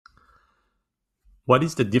What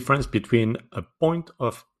is the difference between a point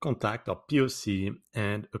of contact or POC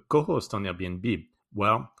and a co-host on Airbnb?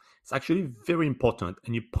 Well, it's actually very important,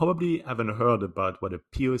 and you probably haven't heard about what a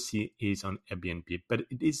POC is on Airbnb, but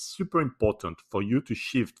it is super important for you to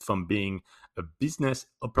shift from being a business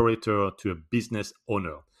operator to a business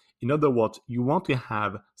owner. In other words, you want to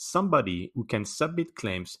have somebody who can submit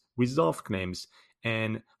claims, resolve claims,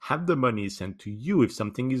 and have the money sent to you if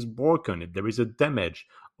something is broken, if there is a damage,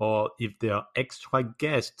 or if there are extra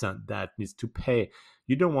guests that needs to pay.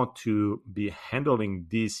 You don't want to be handling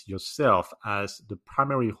this yourself as the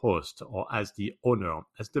primary host or as the owner,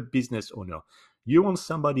 as the business owner. You want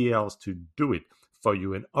somebody else to do it for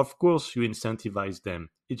you. And of course, you incentivize them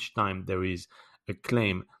each time there is a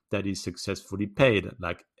claim that is successfully paid,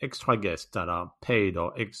 like extra guests that are paid,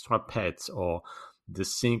 or extra pets, or the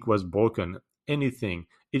sink was broken, anything.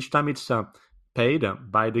 Each time it's paid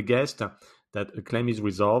by the guest, that a claim is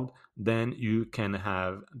resolved, then you can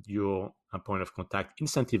have your point of contact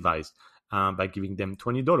incentivized by giving them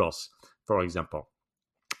 $20, for example,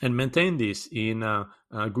 and maintain this in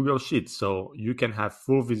Google Sheets so you can have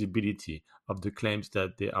full visibility of the claims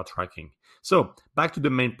that they are tracking. So back to the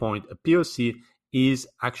main point, a POC is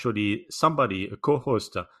actually somebody, a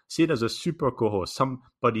co-host, see it as a super co-host,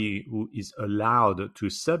 somebody who is allowed to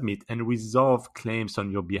submit and resolve claims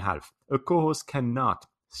on your behalf. A co-host cannot,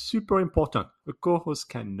 super important, a co-host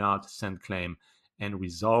cannot send claim and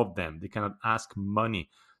resolve them. They cannot ask money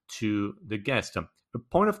to the guest. A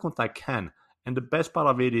point of contact can, and the best part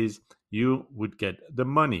of it is you would get the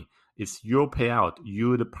money. It's your payout.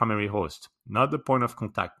 You're the primary host, not the point of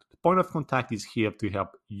contact. The point of contact is here to help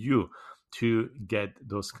you to get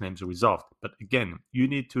those claims resolved. But again, you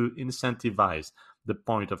need to incentivize the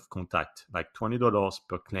point of contact, like $20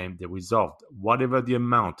 per claim they resolved, whatever the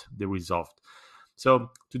amount they resolved.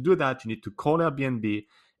 So to do that, you need to call Airbnb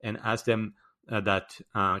and ask them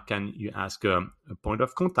can you ask a point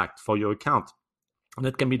of contact for your account. And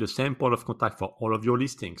that can be the same point of contact for all of your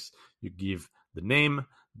listings. You give the name,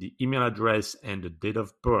 the email address, and the date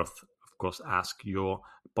of birth. Of course, ask your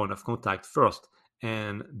point of contact first,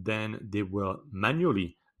 and then they will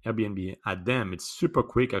manually Airbnb add them. It's super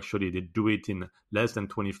quick, actually. They do it in less than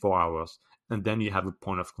 24 hours. And then you have a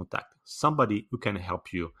point of contact, somebody who can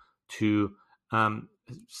help you to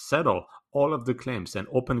settle all of the claims and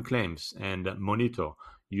open claims and monitor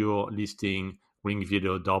your listing, ring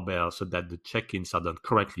video doorbell so that the check-ins are done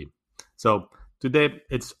correctly. So today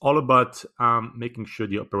it's all about making sure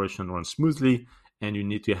the operation runs smoothly, and you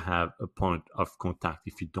need to have a point of contact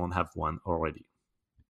if you don't have one already.